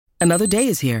Another day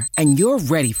is here, and you're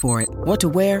ready for it. What to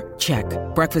wear? Check.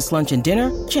 Breakfast, lunch, and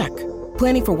dinner? Check.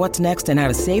 Planning for what's next and how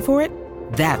to save for it?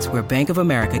 That's where Bank of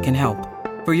America can help.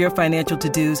 For your financial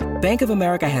to-dos, Bank of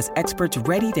America has experts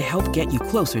ready to help get you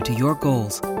closer to your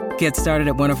goals. Get started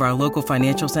at one of our local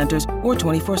financial centers or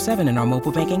 24/7 in our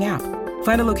mobile banking app.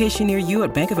 Find a location near you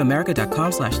at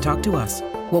bankofamerica.com/talktous.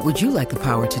 What would you like the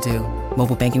power to do?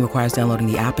 Mobile banking requires downloading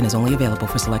the app and is only available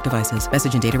for select devices.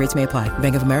 Message and data rates may apply.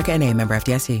 Bank of America N.A., member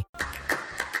FDIC.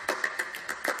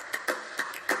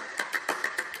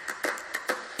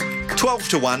 12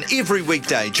 to 1 every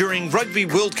weekday during Rugby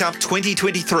World Cup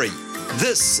 2023.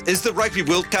 This is the Rugby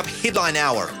World Cup Headline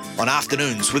Hour on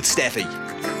Afternoons with Staffy.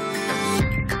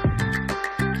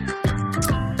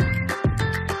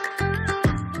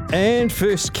 And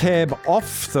first cab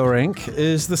off the rank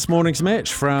is this morning's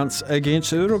match, France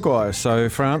against Uruguay. So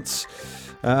France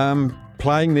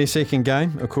playing their second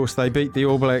game. Of course, they beat the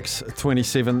All Blacks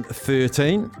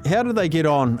 27-13. How did they get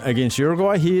on against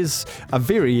Uruguay? Here's a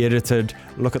very edited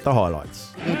look at the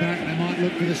highlights. The back, they might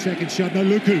look for the second shot. No,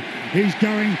 Luku, he's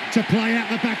going to play out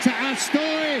the back to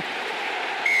Astoy.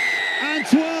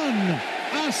 Antoine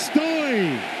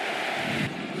Astoy.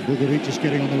 Bulgari just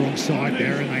getting on the wrong side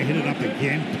there, and they hit it up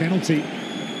again. Penalty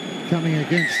coming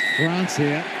against France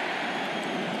here.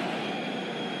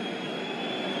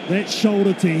 That's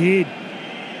shoulder to head.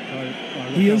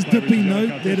 He is dipping though.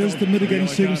 That is the mitigating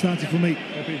circumstances for me.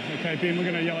 Okay, Ben, we're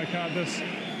going to yellow card this.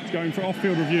 It's going for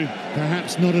off-field review.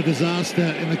 Perhaps not a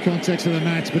disaster in the context of the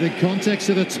match, but in context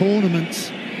of the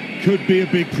tournament, could be a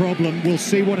big problem. We'll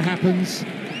see what happens.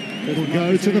 It'll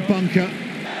go to the bunker.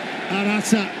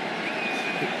 Arata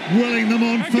willing them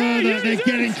on further. They're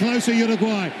getting closer,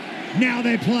 Uruguay. Now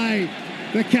they play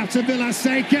the captain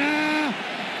Villaseca,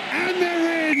 and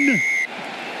they're in.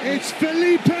 It's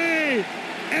Felipe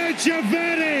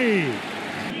Echeverri.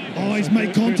 Oh, he's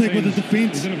made contact with the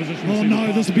defence. Oh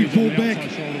no, this will be pulled back.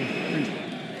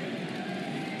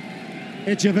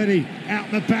 Echeverri out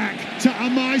the back to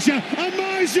Amaja.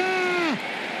 Amaja!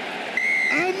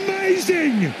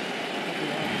 Amazing!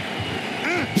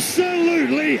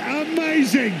 Absolutely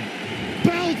amazing!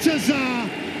 Baltazar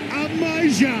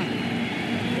Amaja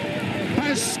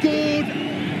has scored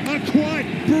a quite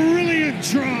brilliant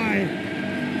try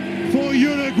for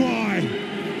Uruguay.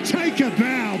 Take a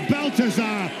bow,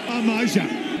 Baltazar Amaja.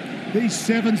 These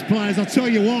sevens players, I'll tell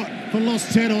you what, for Los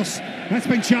Teros, that's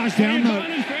been charged down though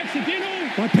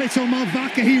by Peto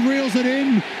Malvaca. He reels it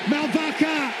in.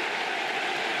 Malvaca!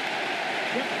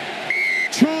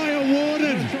 Try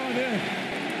awarded.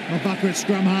 Malvaca at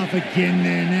scrum half again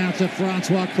there now to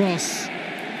Francois Cross.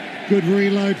 Good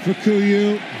reload for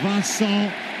Couillou.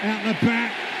 Vincent out the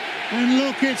back. And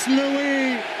look, it's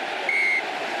Louis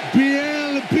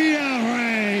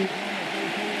Biel-Biarré.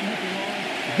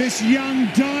 This young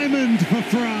diamond for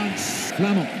France.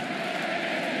 Flamand.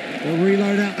 The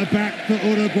reload out the back for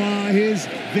Uruguay. Here's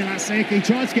Villaseca. He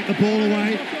tries to get the ball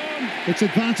away. It's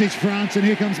advantage France, and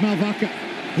here comes Malvaca.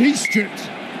 He's stripped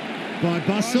by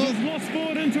Bassel. Lost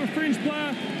forward into a French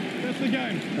player. That's the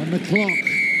game. And the clock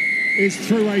is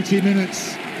through 80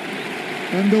 minutes.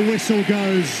 And the whistle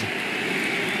goes.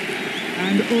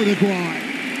 And Uruguay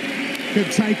can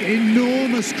take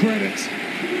enormous credit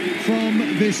from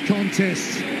this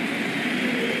contest.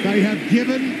 They have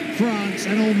given France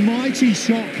an almighty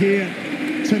shock here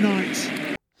tonight.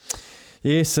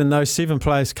 Yes, and those seven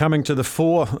players coming to the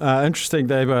fore. Interesting,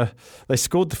 they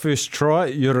scored the first try,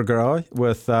 Uruguay,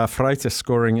 with Freitas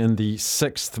scoring in the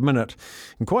 6th minute.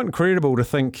 And quite incredible to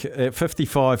think at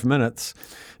 55 minutes,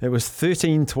 it was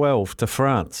 13-12 to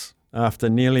France after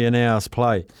nearly an hour's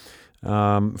play.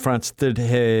 France did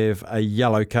have a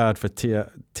yellow card for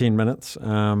 10 minutes,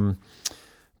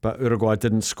 but Uruguay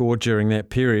didn't score during that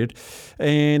period.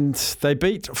 And they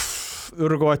beat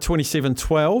Uruguay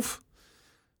 27-12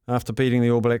 after beating the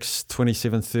All Blacks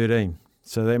 27-13.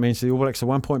 So that means the All Blacks are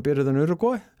 1 point better than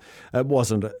Uruguay. It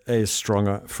wasn't as strong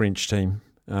a French team.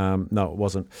 No, it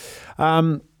wasn't.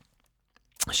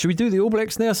 Should we do the All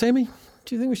Blacks now, Sammy?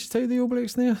 Do you think we should do the All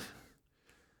Blacks now?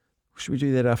 Or should we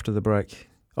do that after the break?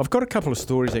 I've got a couple of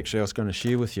stories, actually, I was going to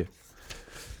share with you.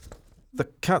 The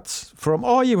cuts from...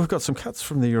 Oh, yeah, we've got some cuts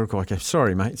from the Uruguay game.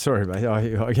 Sorry, mate.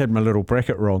 I had my little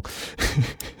bracket wrong.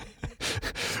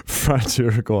 France,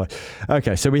 Uruguay.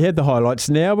 Okay, so we had the highlights.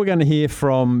 Now we're going to hear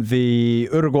from the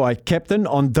Uruguay captain,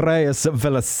 Andreas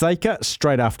Villaseca,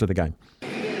 straight after the game.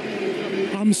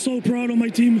 I'm so proud of my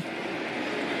team.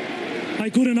 I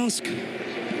couldn't ask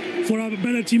for a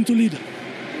better team to lead.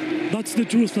 That's the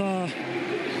truth.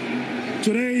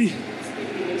 Today,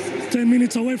 10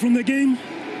 minutes away from the game,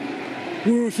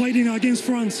 we were fighting against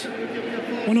France,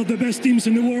 one of the best teams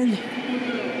in the world.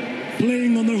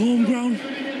 playing on their home ground.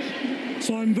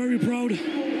 So I'm very proud.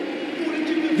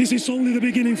 This is only the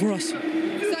beginning for us.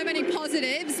 So many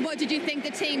positives. What did you think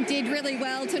the team did really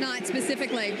well tonight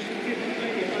specifically?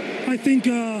 I think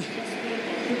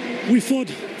we fought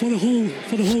for the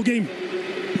whole game.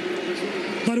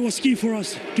 That was key for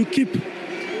us to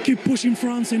keep pushing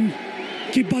France and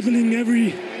keep battling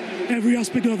every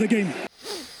aspect of the game.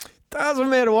 Doesn't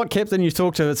matter what captain you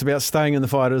talk to, it's about staying in the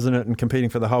fight, isn't it, and competing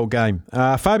for the whole game.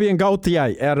 Fabien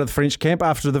Gaultier out of the French camp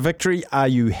after the victory. Are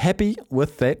you happy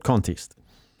with that contest?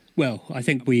 Well, I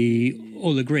think we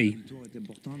all agree.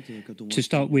 To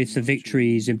start with, the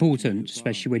victory is important,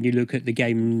 especially when you look at the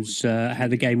games, how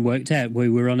the game worked out. We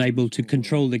were unable to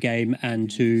control the game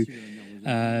and to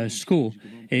score.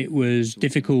 It was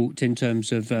difficult in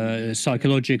terms of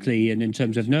psychologically and in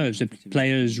terms of nerves. The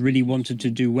players really wanted to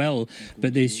do well,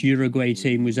 but this Uruguay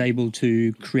team was able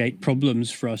to create problems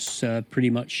for us pretty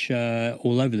much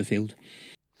all over the field.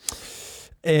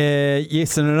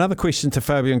 Yes, and another question to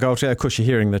Fabien Gaultier. Of course, you're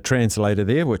hearing the translator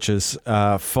there, which is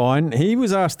fine. He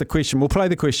was asked the question, we'll play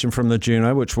the question from the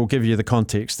Juno, which will give you the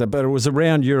context, but it was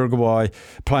around Uruguay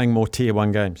playing more Tier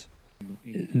 1 games.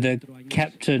 The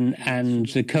captain and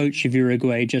the coach of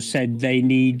Uruguay just said they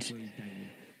need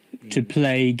to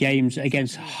play games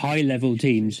against high-level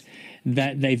teams,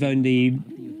 that they've only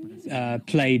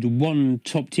played one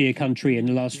top-tier country in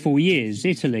the last 4 years,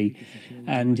 Italy,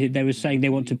 and they were saying they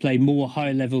want to play more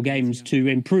high-level games to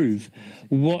improve.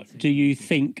 What do you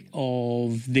think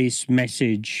of this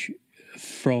message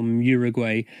from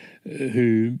Uruguay,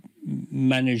 who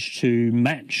managed to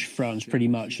match France pretty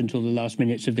much until the last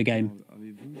minutes of the game?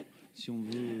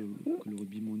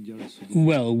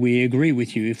 Well, we agree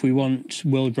with you. If we want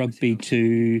World Rugby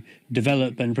to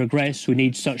develop and progress, we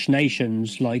need such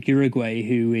nations like Uruguay,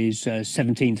 who is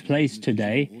 17th place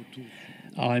today.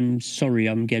 I'm sorry,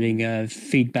 I'm getting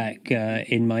feedback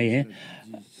in my ear.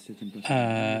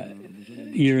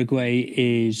 Uruguay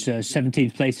is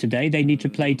 17th place today. They need to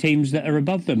play teams that are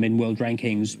above them in world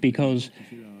rankings, because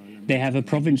they have a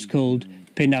province called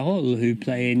Peñarol who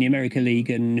play in the America League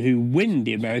and who win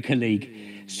the America League.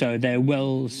 So they're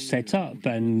well set up,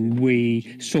 and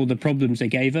we saw the problems they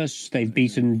gave us. They've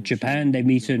beaten Japan, they've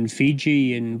beaten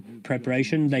Fiji in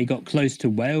preparation. They got close to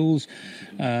Wales.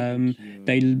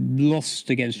 They lost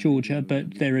against Georgia,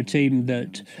 but they're a team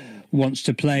that wants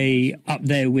to play up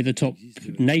there with the top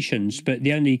nations. But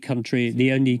the only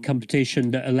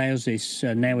competition that allows this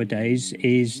nowadays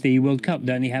is the World Cup.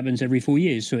 That only happens every 4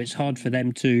 years, so it's hard for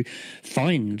them to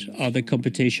find other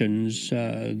competitions.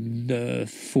 The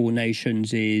Four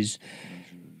Nations is,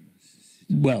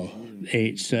 well,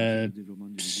 it's an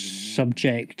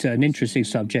interesting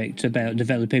subject about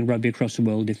developing rugby across the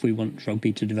world. If we want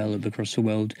rugby to develop across the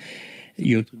world,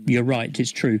 you're right,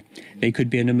 it's true. They could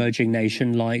be an emerging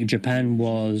nation like Japan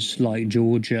was, like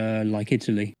Georgia, like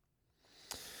Italy.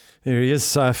 There he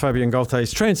is, Fabien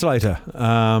Gaultier's translator,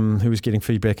 who was getting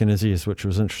feedback in his ears, which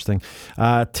was interesting.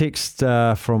 Text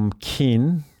from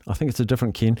Ken. I think it's a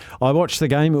different Ken. I watched the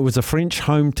game. It was a French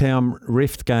hometown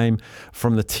ref game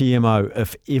from the TMO,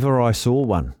 if ever I saw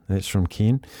one. That's from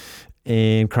Ken.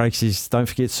 And Craig says, don't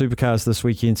forget Supercars this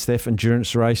weekend, staff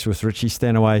endurance race with Richie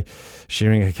Stanaway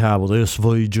sharing a car with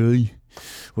SVG.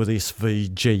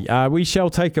 We shall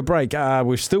take a break.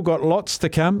 We've still got lots to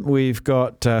come. We've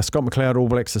got Scott McLeod, All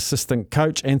Blacks assistant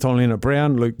coach, Anton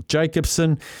Leonard-Brown, Luke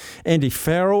Jacobson, Andy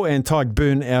Farrell and Tyke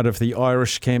Byrne out of the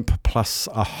Irish camp, plus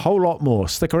a whole lot more.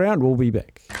 Stick around, we'll be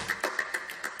back.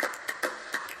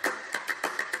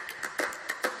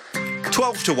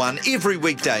 12 to 1 every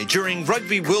weekday during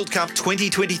Rugby World Cup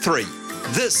 2023.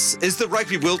 This is the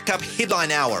Rugby World Cup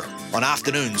Headline Hour on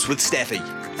Afternoons with Staffy.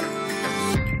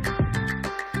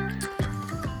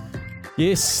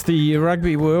 Yes, the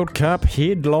Rugby World Cup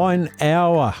Headline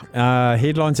Hour.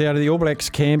 Headlines out of the All Blacks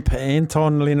camp.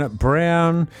 Anton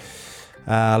Leonard-Brown,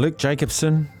 Luke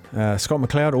Jacobson, Scott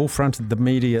McLeod all fronted the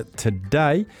media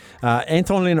today.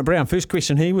 Anton Leonard-Brown, first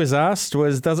question he was asked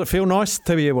was, does it feel nice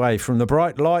to be away from the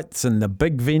bright lights and the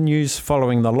big venues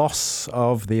following the loss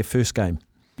of their first game?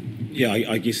 Yeah,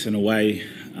 I guess in a way,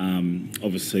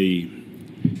 obviously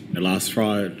the last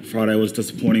Friday was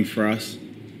disappointing for us.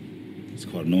 It's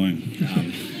quite annoying.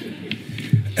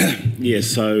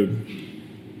 So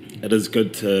it is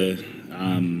good to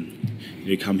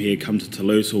come to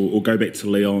Toulouse or go back to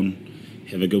Lyon,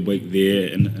 have a good week there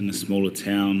in a smaller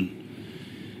town,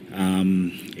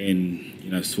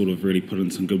 and sort of really put in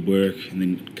some good work, and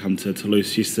then come to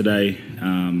Toulouse yesterday.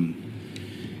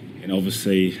 And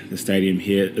obviously the stadium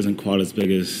here isn't quite as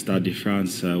big as Stade de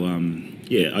France, so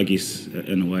I guess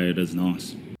in a way it is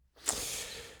nice.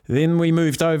 Then we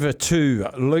moved over to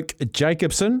Luke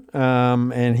Jacobson,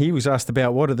 and he was asked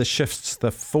about what are the shifts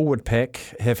the forward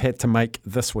pack have had to make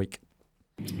this week.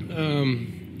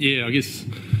 I guess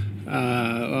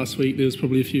last week there was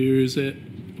probably a few areas that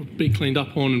would be cleaned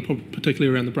up on, and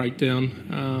particularly around the breakdown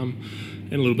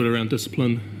and a little bit around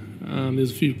discipline.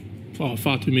 There's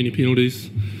far too many penalties.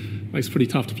 Makes it pretty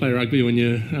tough to play rugby when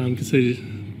you're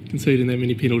conceding that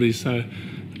many penalties. So,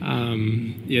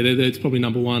 that's probably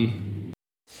number one.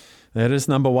 That is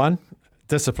number one.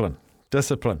 Discipline.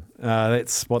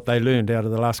 That's what they learned out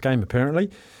of the last game, apparently.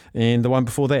 And the one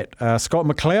before that, Scott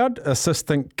McLeod,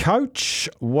 assistant coach.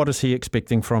 What is he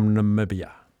expecting from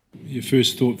Namibia? Your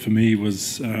first thought for me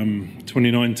was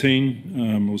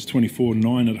 2019. It was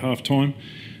 24-9 at half-time,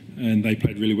 and they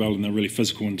played really well, and they're really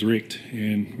physical and direct,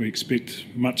 and we expect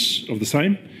much of the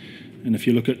same. And if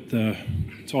you look at the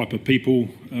type of people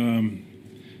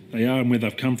they are and where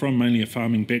they've come from, mainly a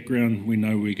farming background, we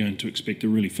know we're going to expect a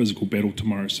really physical battle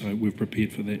tomorrow, so we're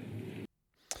prepared for that.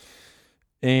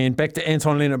 And back to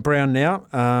Anton Leonard-Brown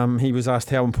now. He was asked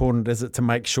how important is it to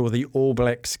make sure the All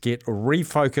Blacks get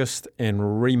refocused and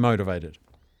remotivated.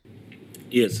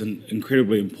 Yeah, it's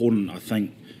incredibly important. I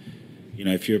think,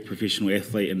 if you're a professional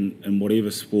athlete in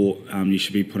whatever sport, you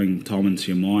should be putting time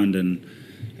into your mind, and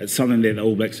it's something that the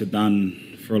All Blacks have done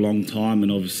for a long time,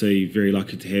 and obviously very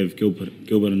lucky to have Gilbert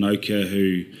Anoka,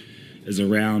 who is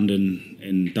around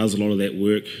and does a lot of that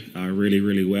work really,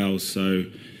 really well. So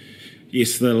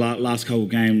yes, the last couple of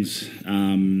games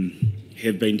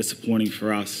have been disappointing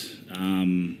for us,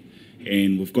 and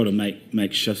we've got to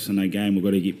make shifts in our game. We've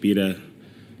got to get better,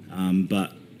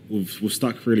 but we've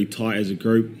stuck really tight as a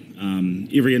group.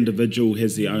 Every individual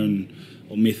has their own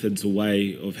methods or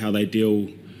way of how they deal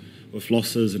with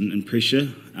losses and pressure,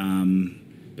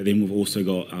 but then we've also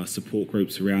got support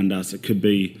groups around us. It could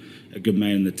be a good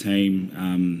man in the team,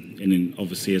 and then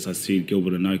obviously, as I said,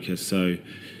 Gilbert Anoka. So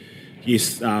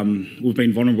yes, we've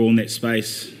been vulnerable in that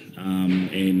space,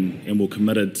 and we're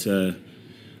committed to,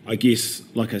 I guess,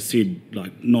 like I said,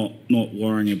 not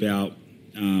worrying about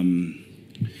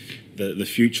the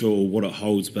future or what it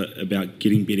holds, but about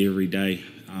getting better every day,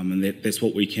 and that's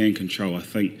what we can control. I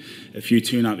think if you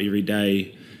turn up every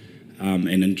day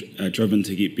and are driven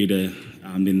to get better,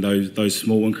 then those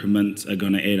small increments are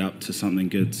going to add up to something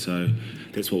good. So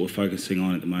that's what we're focusing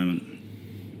on at the moment.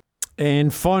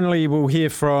 And finally, we'll hear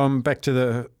from back to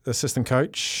the assistant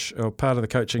coach, or part of the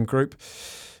coaching group.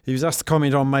 He was asked to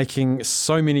comment on making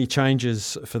so many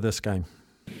changes for this game.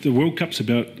 The World Cup's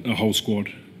about a whole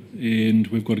squad, and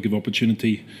we've got to give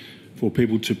opportunity for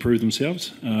people to prove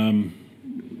themselves.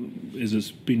 As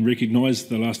it's been recognised,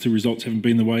 the last two results haven't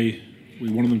been the way we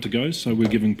wanted them to go, so we're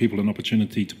giving people an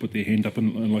opportunity to put their hand up,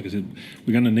 and like I said,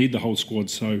 we're going to need the whole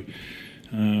squad. So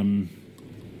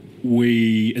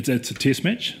it's a test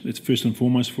match. It's first and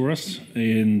foremost for us,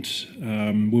 and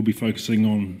we'll be focusing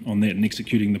on that and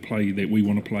executing the play that we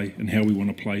want to play and how we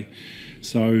want to play.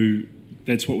 So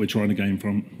that's what we're trying to gain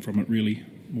from it, really,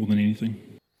 more than anything.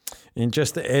 And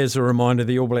just as a reminder,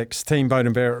 the All Blacks team,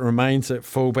 Beauden Barrett remains at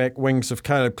fullback, wings of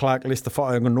Caleb Clark, Lester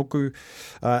Whaongonuku,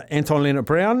 Anton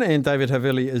Leonard-Brown, and David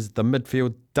Havili is the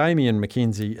midfield, Damien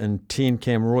McKenzie and 10,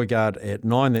 Cam Roygaard at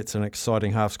 9. That's an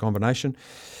exciting halves combination.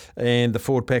 And the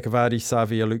forward pack of Ardie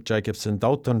Savia, Luke Jacobson,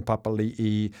 Dalton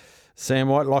Papali'i, Sam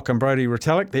Whitelock and Brodie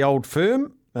Retallick, the old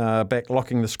firm, back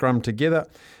locking the scrum together.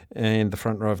 And the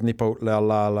front row of Nepo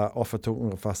Laulala,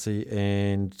 Ofatu'ungafasi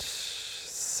and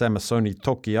Samasoni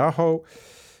Tokiaho,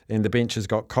 and the bench has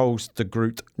got Coles, De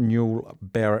Groot, Newell,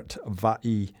 Barrett,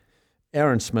 Vai,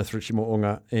 Aaron Smith, Richie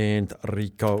Mo'unga, and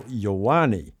Rico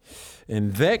Ioane.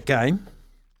 And that game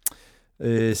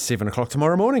is 7 o'clock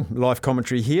tomorrow morning. Live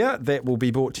commentary here. That will be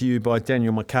brought to you by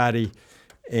Daniel McCarty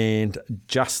and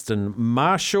Justin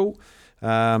Marshall.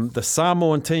 The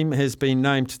Samoan team has been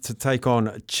named to take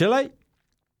on Chile.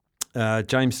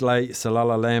 James Lay,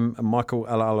 Salala Lam, Michael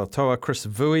Alaalatoa, Chris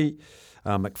Vui,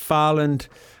 McFarland,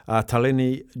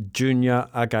 Taleni Jr.,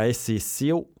 Agaesi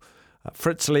Seal,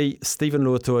 Fritz Lee, Stephen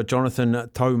Luatua, Jonathan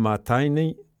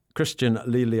Taumataini, Christian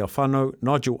Liliofano,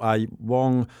 Nigel A.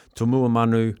 Wong, Tomua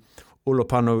Manu,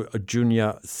 Ulopano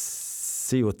Jr.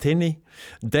 Sioteni,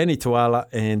 Danny Tuala,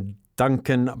 and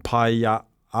Duncan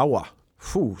Paia'awa.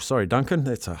 Sorry, Duncan,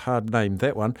 that's a hard name,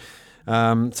 that one.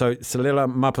 So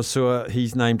Salela Mapasua,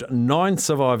 he's named 9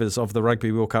 survivors of the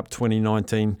Rugby World Cup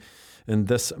 2019 in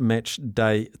this match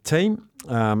day team.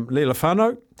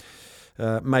 Lilafano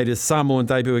made his Samoan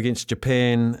debut against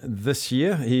Japan this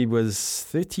year. He was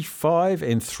 35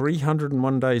 and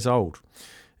 301 days old.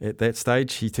 At that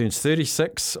stage, he turns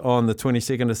 36 on the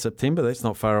 22nd of September. That's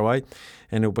not far away.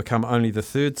 And he'll become only the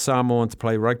third Samoan to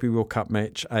play Rugby World Cup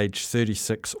match aged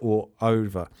 36 or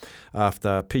over,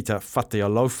 after Peter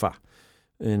Fatialofa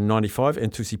in 95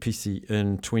 and Tusipisi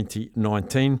in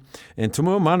 2019. And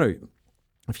Tomua Manu,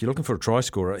 if you're looking for a try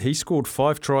scorer, he scored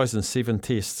 5 tries in 7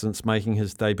 tests since making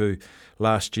his debut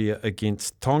last year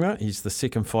against Tonga. He's the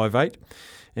second 5'8",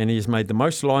 and he has made the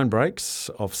most line breaks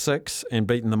of 6 and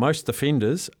beaten the most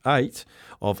defenders, 8,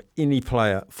 of any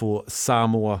player for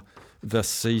Samoa this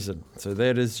season. So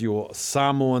that is your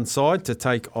Samoan side to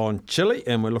take on Chile,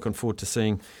 and we're looking forward to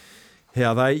seeing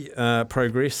how they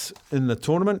progress in the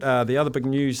tournament. The other big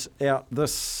news out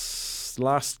this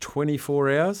last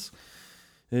 24 hours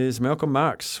is Malcolm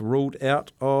Marx ruled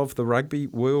out of the Rugby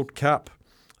World Cup.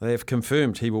 They have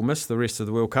confirmed he will miss the rest of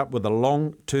the World Cup with a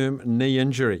long-term knee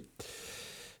injury.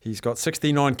 He's got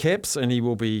 69 caps and he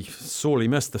will be sorely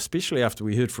missed, especially after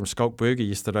we heard from Skulkberger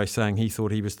yesterday saying he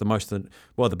thought he was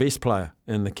the best player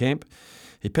in the camp.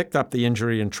 He picked up the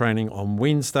injury in training on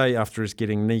Wednesday after his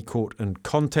getting knee caught in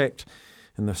contact.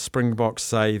 And the Springboks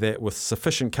say that with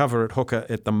sufficient cover at hooker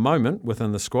at the moment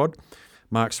within the squad,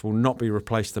 Marx will not be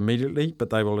replaced immediately,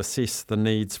 but they will assess the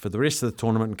needs for the rest of the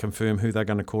tournament and confirm who they're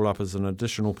going to call up as an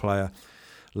additional player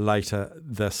later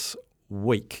this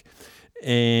week.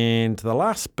 And the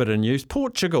last bit of news,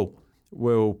 Portugal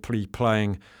will be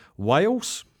playing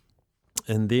Wales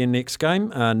in their next game.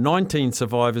 19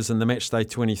 survivors in the matchday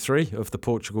 23 of the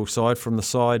Portugal side, from the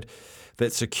side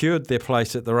that secured their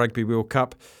place at the Rugby World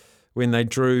Cup when they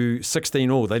drew 16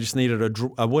 all. They just needed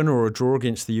a win or a draw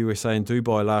against the USA in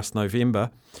Dubai last November.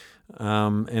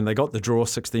 And they got the draw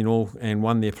 16 all and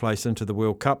won their place into the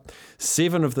World Cup.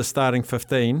 7 of the starting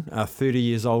 15 are 30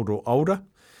 years old or older.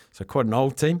 So quite an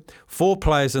old team. 4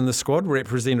 players in the squad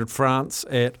represented France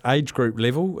at age group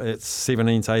level. It's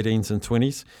 17s, 18s and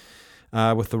 20s.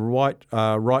 With the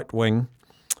right wing,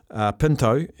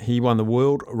 Pinto, he won the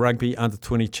World Rugby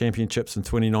Under-20 Championships in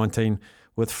 2019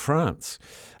 with France.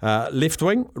 Left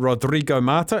wing, Rodrigo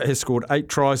Mata has scored 8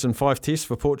 tries in 5 tests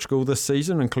for Portugal this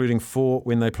season, including 4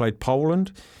 when they played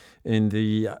Poland in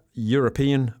the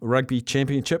European Rugby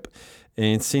Championship.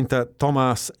 And centre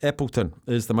Thomas Appleton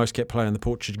is the most capped player in the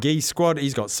Portuguese squad.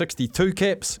 He's got 62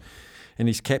 caps and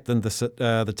he's captained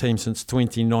the team since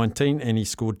 2019, and he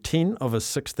scored 10 of his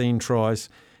 16 tries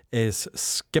as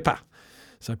skipper.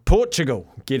 So Portugal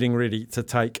getting ready to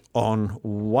take on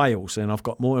Wales, and I've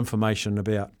got more information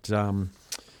about... actually,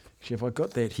 have I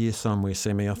got that here somewhere,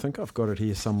 Sammy? I think I've got it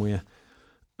here somewhere.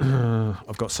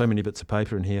 I've got so many bits of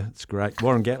paper in here. It's great.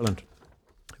 Warren Gatland,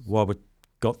 while we've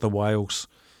got the Wales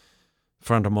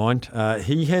front of mind,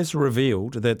 he has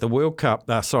revealed that the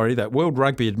that World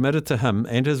Rugby admitted to him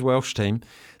and his Welsh team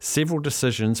several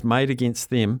decisions made against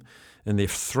them in their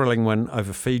thrilling win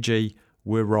over Fiji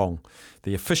were wrong.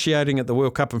 The officiating at the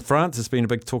World Cup in France has been a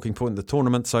big talking point in the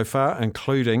tournament so far,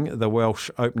 including the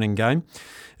Welsh opening game.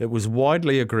 It was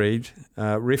widely agreed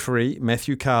referee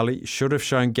Matthew Carley should have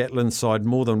shown Gatland's side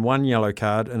more than one yellow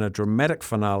card in a dramatic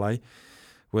finale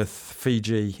with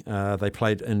Fiji. They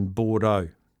played in Bordeaux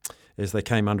as they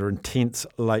came under intense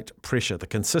late pressure. The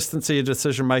consistency of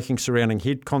decision-making surrounding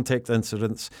head contact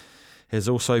incidents has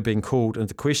also been called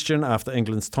into question after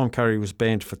England's Tom Curry was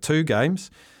banned for 2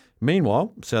 games.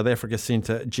 Meanwhile, South Africa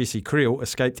centre Jesse Creel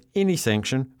escaped any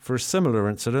sanction for a similar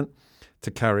incident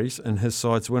to Curry's in his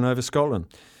side's win over Scotland.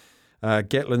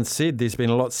 Gatland said there's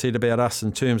been a lot said about us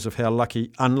in terms of how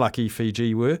unlucky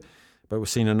Fiji were, but we've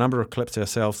seen a number of clips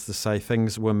ourselves to say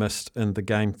things were missed in the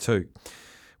game too.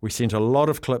 We sent a lot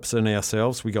of clips in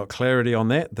ourselves. We got clarity on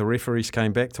that. The referees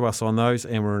came back to us on those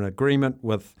and were in agreement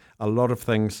with a lot of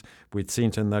things we'd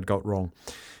sent in they'd got wrong.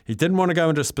 He didn't want to go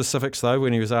into specifics, though,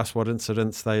 when he was asked what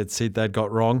incidents they had said they'd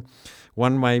got wrong.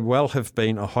 One may well have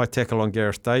been a high tackle on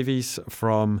Gareth Davies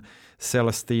from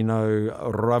Celestino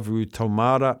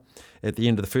Ravutomara at the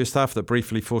end of the first half that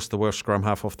briefly forced the Welsh scrum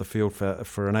half off the field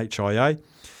for an HIA.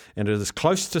 And it is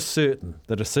close to certain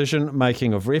the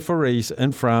decision-making of referees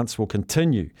in France will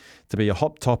continue to be a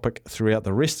hot topic throughout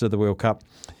the rest of the World Cup,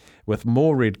 with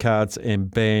more red cards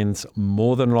and bans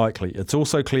more than likely. It's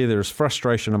also clear there is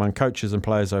frustration among coaches and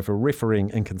players over refereeing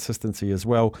inconsistency, as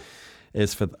well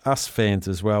as for us fans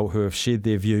as well, who have shared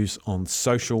their views on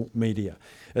social media.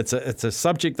 It's a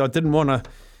subject I didn't want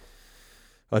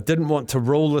to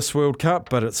rule this World Cup,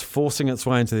 but it's forcing its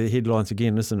way into the headlines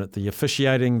again, isn't it? The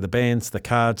officiating, the bans, the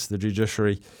cards, the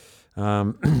judiciary.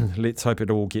 Let's hope it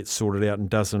all gets sorted out and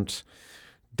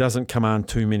doesn't command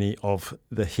too many of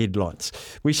the headlines.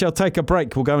 We shall take a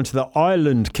break. We'll go into the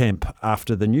island camp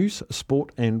after the news,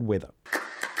 sport and weather.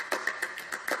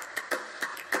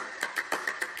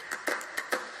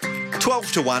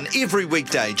 12 to 1 every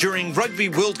weekday during Rugby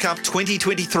World Cup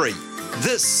 2023.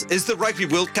 This is the Rugby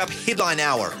World Cup Headline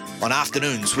Hour on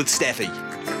Afternoons with Staffy.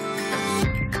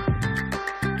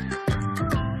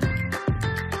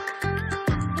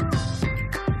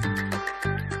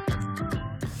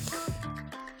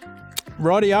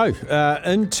 Rightio,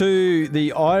 into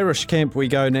the Irish camp we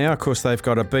go now. Of course, they've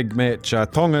got a big match,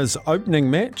 Tonga's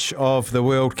opening match of the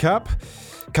World Cup.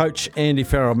 Coach Andy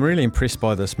Farrell, I'm really impressed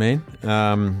by this man.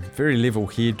 Very level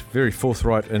head, very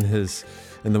forthright in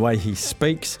the way he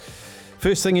speaks.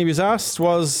 First thing he was asked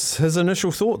was his initial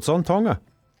thoughts on Tonga.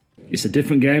 It's a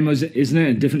different game, isn't it?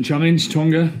 A different challenge,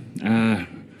 Tonga.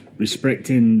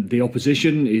 Respecting the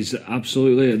opposition is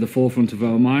absolutely at the forefront of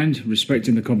our mind.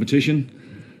 Respecting the competition,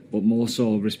 but more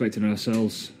so respecting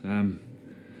ourselves.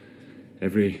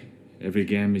 Every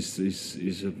game is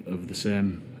of the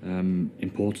same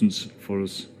importance for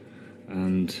us,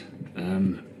 and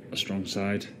a strong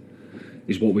side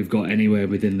is what we've got anyway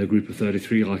within the group of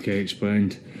 33, like I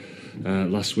explained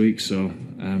last week. So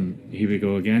here we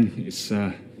go again. It's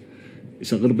a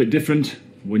little bit different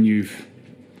when you've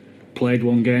played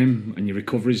one game and your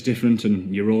recovery is different,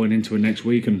 and you're rolling into a next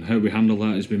week, and how we handle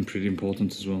that has been pretty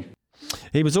important as well.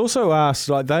 He was also asked,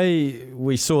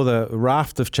 we saw the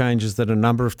raft of changes that a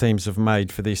number of teams have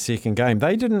made for their second game.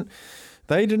 They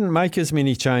didn't make as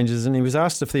many changes, and he was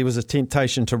asked if there was a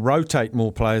temptation to rotate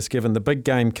more players given the big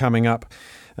game coming up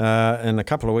in a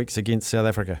couple of weeks against South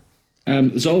Africa.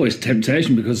 There's always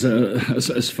temptation because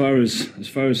as far as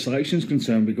selection is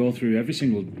concerned, we go through every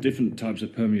single different types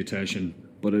of permutation.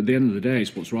 But at the end of the day,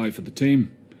 it's what's right for the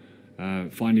team.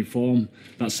 Finding form.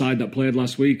 That side that played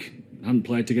last week hadn't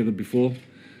played together before.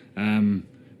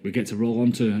 We get to roll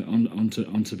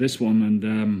onto this one, and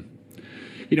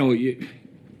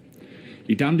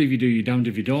you're damned if you do, you're damned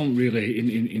if you don't. Really,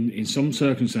 in some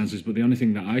circumstances. But the only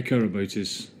thing that I care about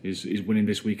is winning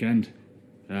this weekend,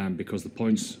 because the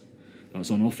points that's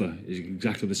on offer is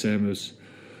exactly the same as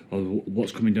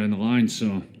what's coming down the line.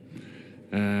 So,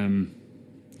 I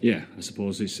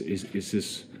suppose it's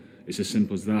as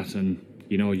simple as that. And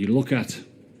you look at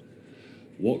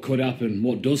what could happen,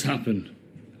 what does happen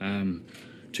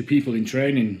to people in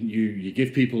training. You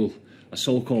give people a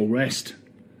so-called rest,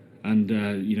 and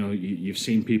you've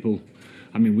seen people.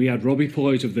 I mean, we had Robbie pull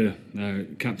out of the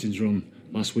captain's run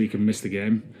last week and missed the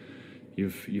game.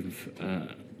 You've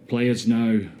players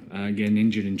now getting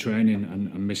injured in training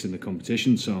and missing the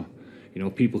competition. So,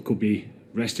 people could be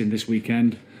resting this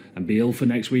weekend and be ill for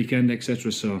next weekend,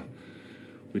 etc. So,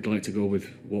 we'd like to go with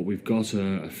what we've got,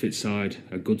 a fit side,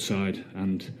 a good side,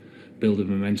 and build a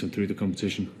momentum through the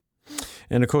competition.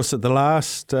 And of course, at the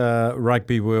last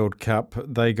Rugby World Cup,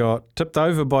 they got tipped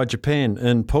over by Japan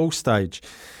in pool stage.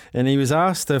 And he was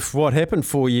asked if what happened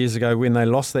 4 years ago when they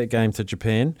lost that game to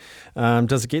Japan,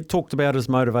 does it get talked about as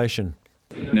motivation?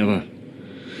 Never.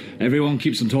 Everyone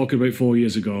keeps on talking about 4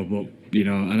 years ago, but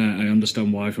and I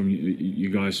understand why from you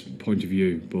guys' point of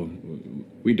view, but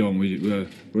we don't.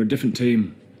 We're a different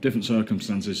team, different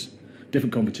circumstances,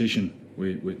 different competition.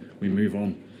 We move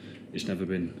on. It's never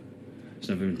been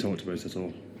talked about at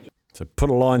all. So put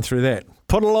a line through that.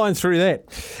 Put a line through that.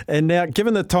 And now,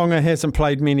 given that Tonga hasn't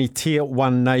played many Tier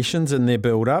 1 nations in their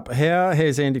build-up, how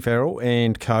has Andy Farrell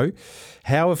and co,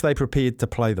 how have they prepared to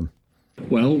play them?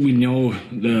 Well, we know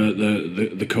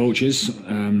the coaches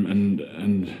and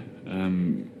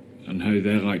how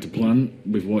they like to plan.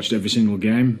 We've watched every single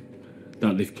game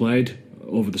that they've played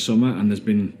over the summer, and there's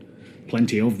been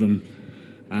plenty of them.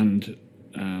 And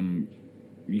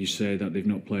you say that they've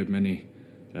not played many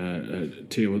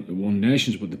Tier 1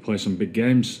 nations, but they play some big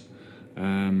games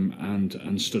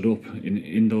and stood up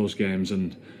in those games.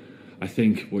 And I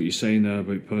think what you're saying there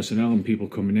about personnel and people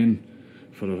coming in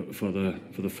for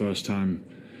the first time,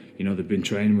 they've been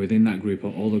training within that group.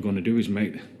 All they're going to do is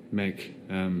make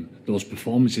those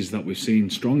performances that we've seen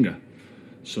stronger.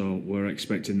 So we're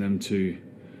expecting them to.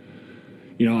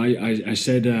 I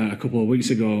said a couple of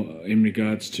weeks ago in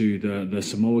regards to the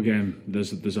Samoa game,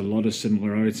 there's a lot of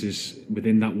similarities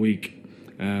within that week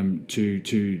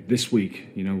to this week.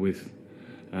 With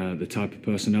the type of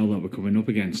personnel that we're coming up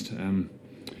against,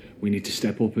 we need to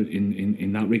step up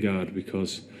in that regard,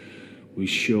 because we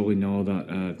surely know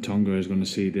that Tonga is going to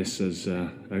see this as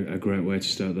a great way to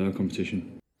start their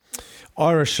competition.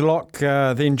 Irish lock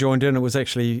then joined in. It was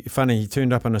actually funny. He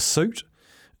turned up in a suit,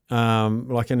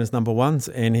 like in his number ones,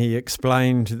 and he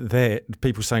explained that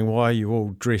people saying, "Why are you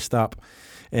all dressed up?"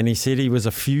 And he said he was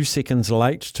a few seconds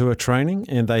late to a training,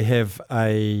 and they have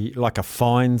a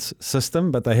fines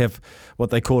system, but they have what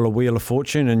they call a wheel of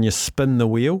fortune, and you spin the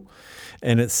wheel.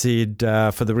 and it said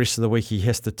for the rest of the week he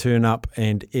has to turn up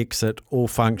and exit all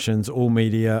functions, all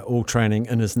media, all training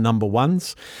in his number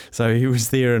ones. So he was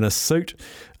there in a suit.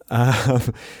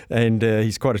 And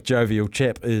he's quite a jovial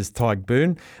chap, is Tyg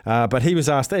Byrne. But he was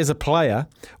asked, as a player,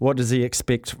 what does he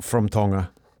expect from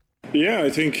Tonga? Yeah, I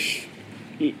think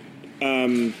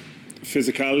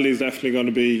physicality is definitely going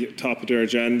to be top of their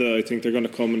agenda. I think they're going to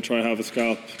come and try have a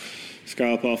scalp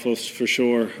off us for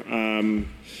sure.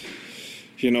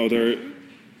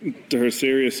 They're a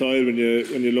serious side when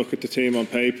you look at the team on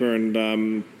paper,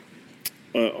 and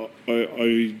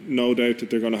I no doubt that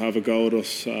they're going to have a go at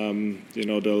us.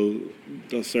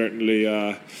 They'll certainly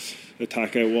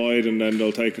attack out wide, and then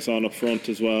they'll take us on up front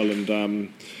as well.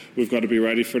 And we've got to be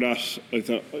ready for that. I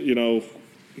thought,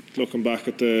 looking back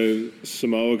at the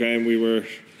Samoa game, we were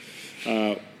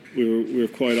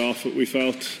quite off it. We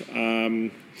felt,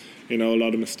 a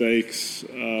lot of mistakes.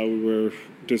 We were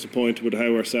disappointed with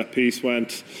how our set piece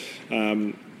went.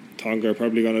 Tonga are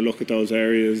probably going to look at those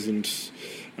areas and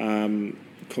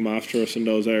come after us in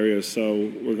those areas. So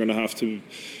we're going to have to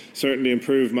certainly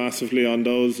improve massively on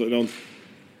those.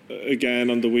 Again,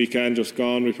 on the weekend just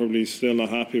gone, we're probably still not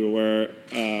happy with where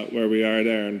we are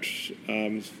there, and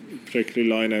particularly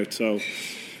line out. So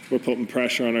we're putting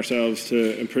pressure on ourselves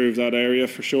to improve that area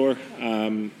for sure.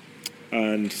 And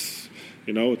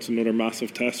it's another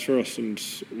massive test for us, and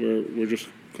we're just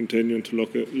continuing to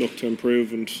look to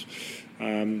improve, and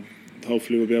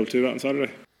hopefully we'll be able to do that on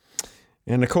Saturday.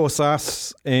 And of course,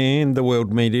 us and the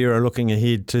world media are looking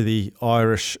ahead to the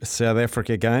Irish-South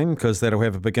Africa game, because that'll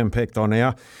have a big impact on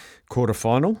our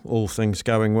quarter-final, all things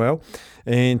going well.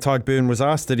 And Tyg Byrne was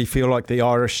asked, did he feel like the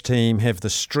Irish team have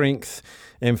the strength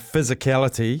and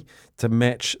physicality to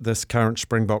match this current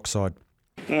Springbok side?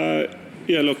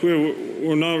 Yeah, look,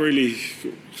 we're not really,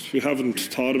 we haven't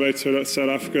thought about South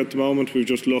Africa at the moment. We've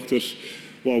just looked at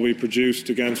what we produced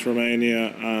against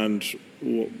Romania and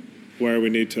where we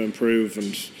need to improve.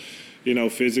 And,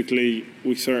 physically,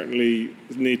 we certainly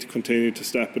need to continue to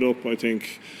step it up. I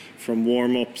think from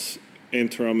warm-ups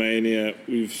into Romania,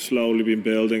 we've slowly been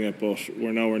building it, but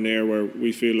we're nowhere near where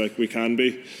we feel like we can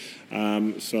be.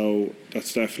 So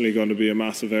that's definitely going to be a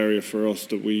massive area for us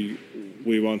that we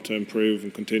want to improve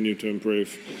and continue to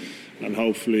improve. And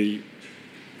hopefully,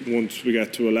 once we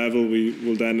get to a level, we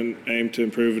will then aim to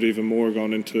improve it even more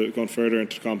going further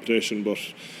into competition. But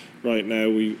right now,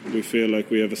 we feel like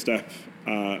we have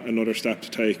another step to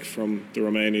take from the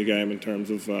Romania game in terms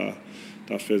of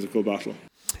that physical battle.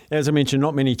 As I mentioned,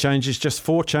 not many changes, just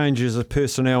 4 changes of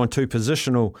personnel and 2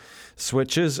 positional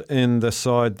switches in the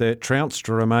side that trounced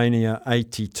Romania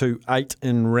 82-8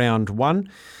 in round 1.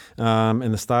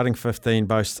 And the starting 15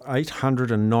 boasts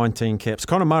 819 caps.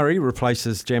 Conor Murray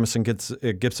replaces Jamison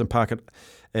Gibson-Park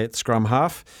at scrum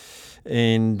half.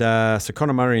 And so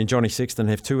Conor Murray and Johnny Sexton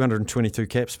have 222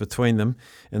 caps between them,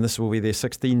 and this will be their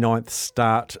 69th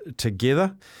start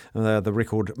together. The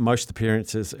record most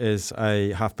appearances as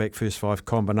a halfback first 5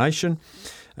 combination.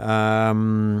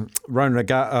 Johnny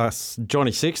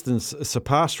Sexton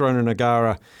surpassed Ronan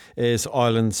O'Gara as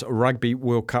Ireland's Rugby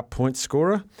World Cup point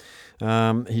scorer.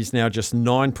 He's now just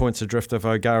 9 points adrift of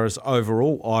O'Gara's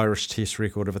overall Irish Test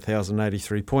record of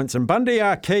 1,083 points. And Bundy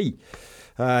Aki,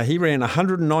 he ran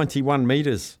 191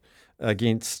 metres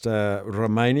against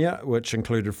Romania, which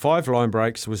included 5 line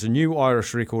breaks, was a new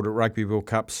Irish record at Rugby World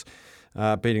Cups,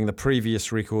 beating the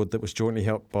previous record that was jointly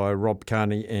held by Rob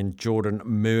Kearney and Jordan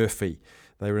Murphy.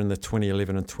 They were in the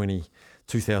 2011 and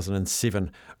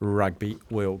 2007 Rugby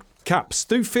World Cups.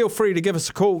 Do feel free to give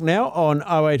us a call now on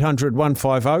 0800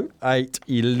 150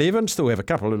 811. Still have a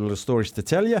couple of little stories to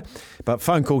tell you, but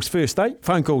phone calls first, eh?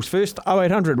 Phone calls first,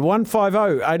 0800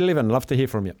 150 811. Love to hear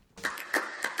from you.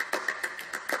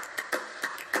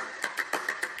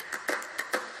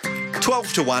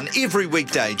 $12 to 1 every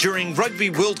weekday during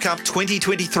Rugby World Cup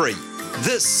 2023.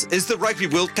 This is the Rugby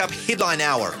World Cup Headline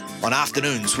Hour on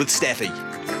Afternoons with Staffy.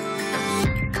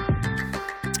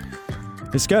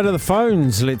 Let's go to the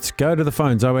phones.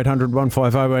 0800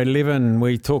 150 811.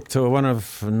 We talk to one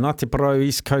of Ngāti Porou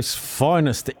East Coast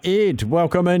finest, Ed.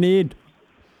 Welcome in, Ed.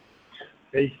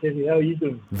 Hey, Stevie, how are you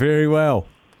doing? Very well.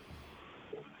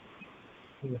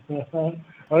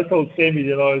 I told Sammy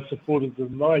that I supported the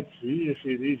Knights. He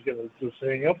said he's going to just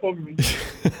hang up on me.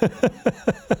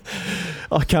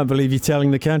 I can't believe you're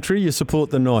telling the country you support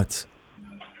the Knights.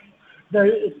 No,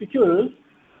 it's because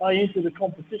I entered a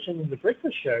competition in the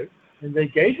breakfast show, and they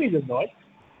gave me the Knights,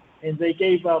 and they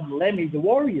gave Lammy the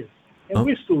Warriors, and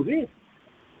we're still there.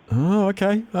 Oh,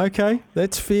 okay,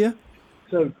 that's fair.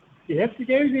 So you have to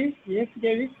go there,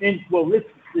 And, well, let's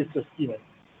just,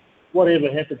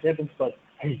 whatever happens, but,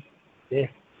 hey, yeah,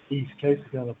 East Coast are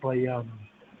going to play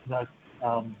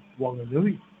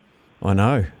Wanganui. I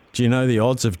know. Do you know the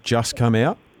odds have just come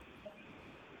out?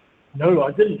 No,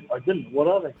 I didn't. What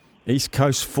are they? East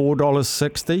Coast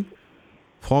 $4.60.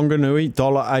 Whanganui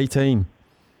 $1.18.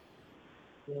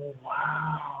 Oh,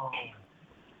 wow.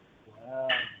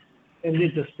 And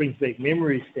it just brings back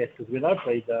memories, Steph, because when I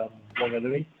played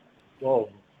Wanganui, well,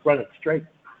 run it straight.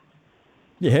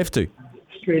 You have to.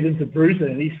 Straight into Bruiser,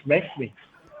 and he smacked me.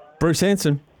 Bruce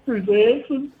Hanson. Bruiser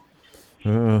Hanson.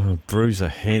 Oh, Bruiser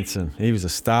Hanson. He was a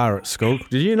star at school.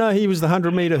 Did you know he was the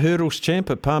 100-metre hurdles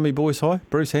champ at Palmy Boys High,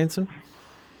 Bruce Hanson?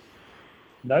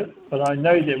 No, but I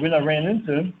know that when I ran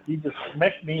into him, he just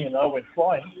smacked me and I went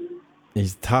flying.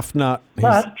 He's a tough nut.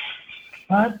 But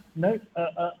no,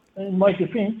 in my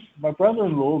defence, my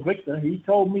brother-in-law, Victor, he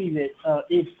told me that,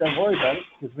 Ed, don't worry about it,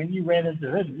 because when you ran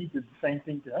into him, he did the same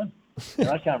thing to him. And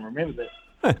I can't remember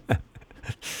that.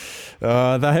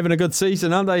 They're having a good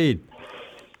season, aren't they, Ed?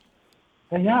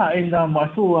 Yeah, and I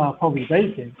saw probably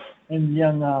Bacon and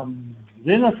young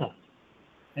Zenata,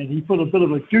 and he put a bit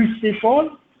of a goose step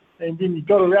on, and then he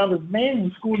got around his man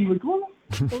and scored in the corner.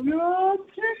 Oh,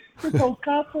 check, this old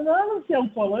Carpenter's young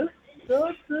fellow.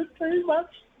 Don't too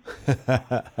much.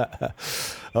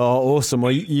 Oh, awesome.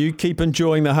 Well, you keep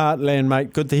enjoying the heartland,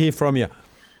 mate. Good to hear from you.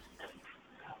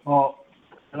 Oh,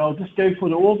 and I'll just go for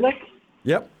the All Blacks.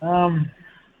 Yep.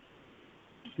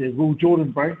 There's Will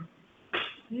Jordan, bro.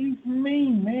 He's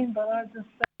mean, man, but I just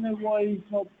don't know why he's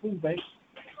not fullback.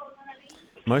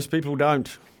 Most people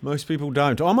don't.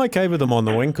 I'm okay with him on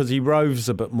the wing because he roves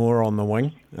a bit more on the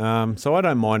wing. So I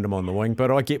don't mind him on the wing, but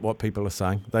I get what people are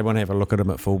saying. They want to have a look at him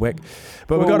at fullback.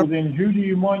 But well, then who do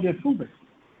you mind at fullback?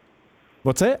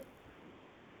 What's that?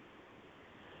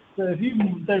 So if you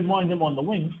don't mind him on the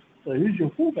wing, so who's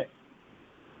your fullback?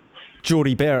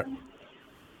 Geordie Barrett.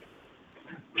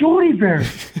 Geordie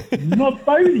Barrett, not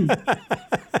Bodie.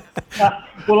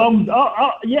 Well,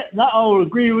 I'll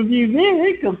agree with you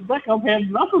there because I've had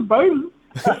enough of Bodie.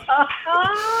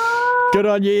 Good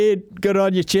on you, Ed. Good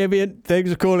on you, champion. Thanks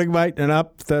for calling, mate. And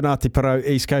up the Ngāti Porou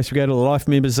East Coast, we go to the Life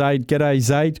member, Zaid. G'day,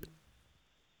 Zaid.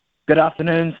 Good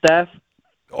afternoon, staff.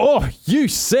 Oh, you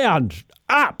sound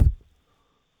up.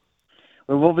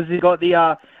 We've obviously got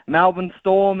the Melbourne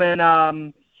Storm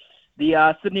and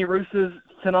the Sydney Roosters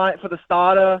tonight for the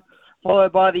starter,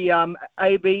 followed by the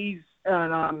ABs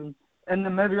and in the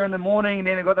middle in the morning. And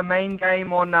then we've got the main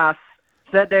game on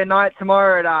Saturday night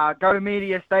tomorrow at Go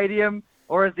Media Stadium,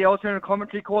 or as the alternative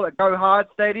commentary call it, Go Hard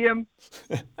Stadium.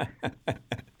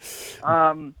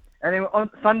 And then on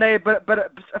Sunday,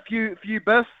 a few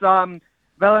biffs.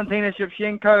 Valentina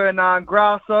Shevchenko and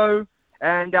Grasso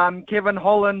and Kevin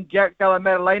Holland, Jack Della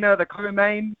Maddalena, the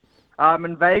co-main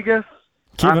in Vegas.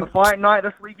 A fight night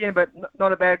this weekend, but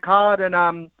not a bad card. And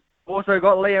also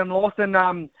got Liam Lawson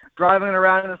driving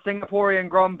around in the Singaporean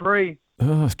Grand Prix.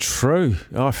 Oh, true.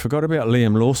 Oh, I forgot about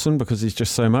Liam Lawson because he's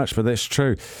just so much, but that's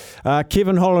true.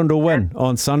 Kevin Holland will win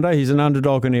on Sunday. He's an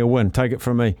underdog and he'll win. Take it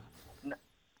from me.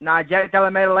 Nah, Jack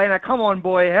Della Maddalena, come on,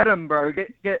 boy. Hit him, bro.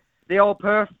 Get the old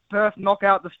Perth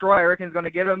knockout destroyer. I reckon he's going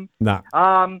to get him. Nah.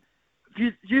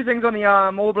 Few things on the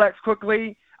All Blacks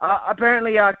quickly.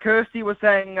 Apparently, Kirsty was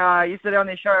saying yesterday on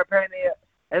their show, apparently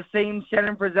it seems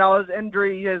Shannon Frizzell's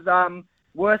injury is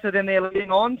worse than they're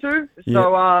leading on to. Yeah.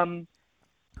 So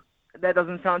that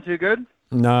doesn't sound too good.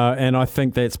 No, and I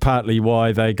think that's partly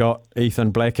why they got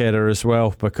Ethan Blackadder as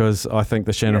well, because I think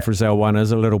the Shannon Frizzell one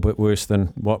is a little bit worse than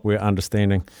what we're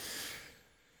understanding.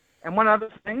 And one other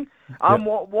thing,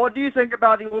 what do you think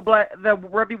about the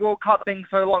Rugby World Cup being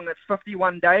so long? It's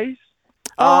 51 days.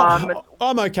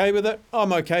 I'm okay with it.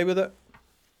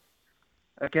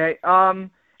 Okay.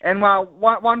 And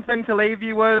one thing to leave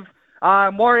you with,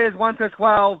 Warriors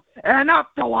 1-12, and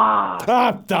up the wires.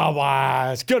 Up the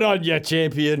wires. Good on you,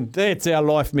 champion. That's our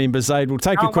Life members, Zaid. We'll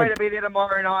take a quick... Can't wait to be there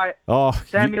tomorrow night.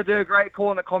 Sammy will do a great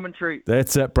call in the commentary.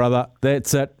 That's it, brother.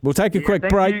 That's it. We'll take a quick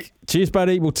break. You. Cheers,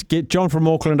 buddy. We'll get John from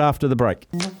Auckland after the break.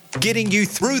 Getting you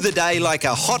through the day like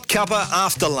a hot cuppa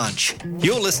after lunch.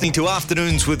 You're listening to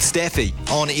Afternoons with Staffy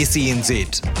on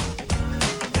SENZ.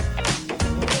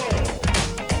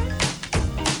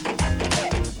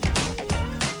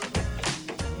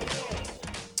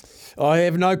 I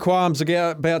have no qualms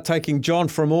about taking John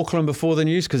from Auckland before the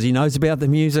news because he knows about the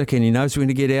music and he knows when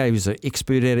to get out. He was an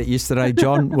expert at it yesterday.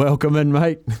 John, welcome in,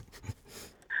 mate.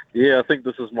 Yeah, I think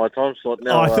this is my time slot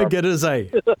now. I think it is, eh?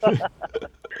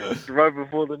 Right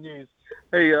before the news.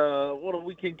 Hey, what a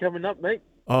weekend coming up, mate.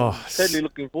 Oh, totally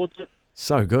looking forward to it.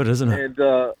 So good, isn't it?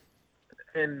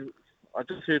 And I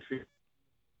just heard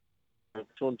from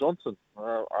Sean Johnson.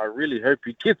 I really hope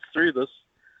he gets through this.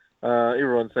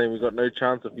 Everyone's saying we've got no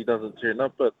chance if he doesn't turn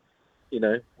up, but,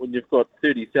 when you've got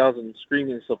 30,000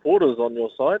 screaming supporters on your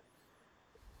side,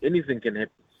 anything can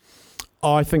happen.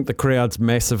 I think the crowd's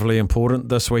massively important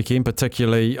this weekend,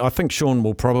 particularly. I think Sean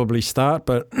will probably start,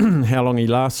 but how long he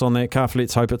lasts on that cuff,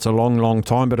 let's hope it's a long, long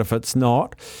time. But if it's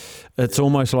not, it's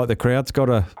almost like the crowd's got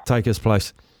to take his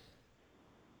place.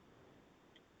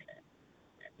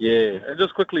 Yeah, and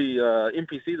just quickly,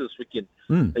 NPC this weekend.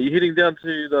 Are you heading down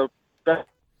to the back?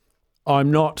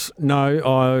 I'm not. No,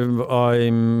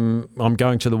 I'm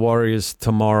going to the Warriors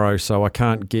tomorrow, so I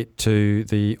can't get to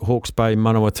the Hawke's Bay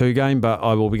Manawatu game, but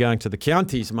I will be going to the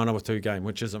Counties Manawatu game,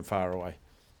 which isn't far away.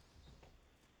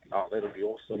 Oh, that'll be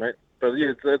awesome, mate. But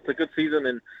yeah, it's a good season,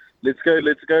 and let's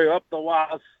go up the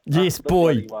Waz. Yes,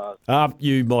 boy. Up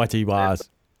you mighty Waz.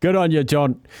 Good on you,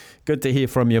 John. Good to hear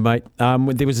from you, mate.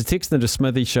 There was a text into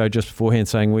Smithy show just beforehand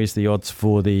saying, where's the odds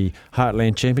for the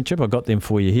Heartland Championship? I got them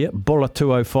for you here. Bulla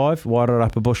 205,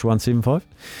 Wairarapa Bush 175.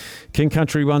 King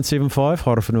Country 175,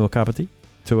 Horowhenua Kapiti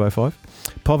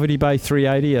 205. Poverty Bay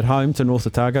 380 at home to North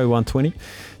Otago 120.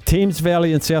 Thames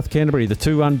Valley and South Canterbury, the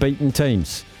two unbeaten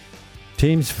teams.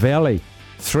 Thames Valley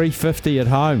 350 at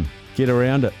home. Get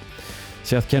around it.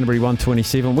 South Canterbury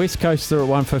 127, West Coaster at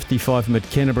 155, Mid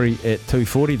Canterbury at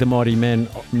 240, the mighty men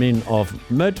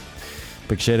of Mid.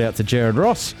 Big shout out to Jared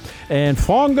Ross. And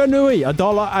Whanganui,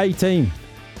 $1.18,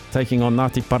 taking on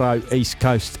Ngāti Porou East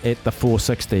Coast at the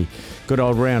 460. Good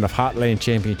old round of Heartland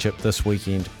Championship this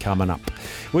weekend coming up.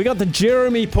 We got the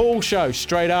Jeremy Paul show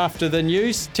straight after the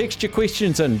news. Text your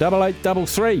questions in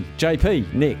 8833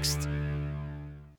 JP next.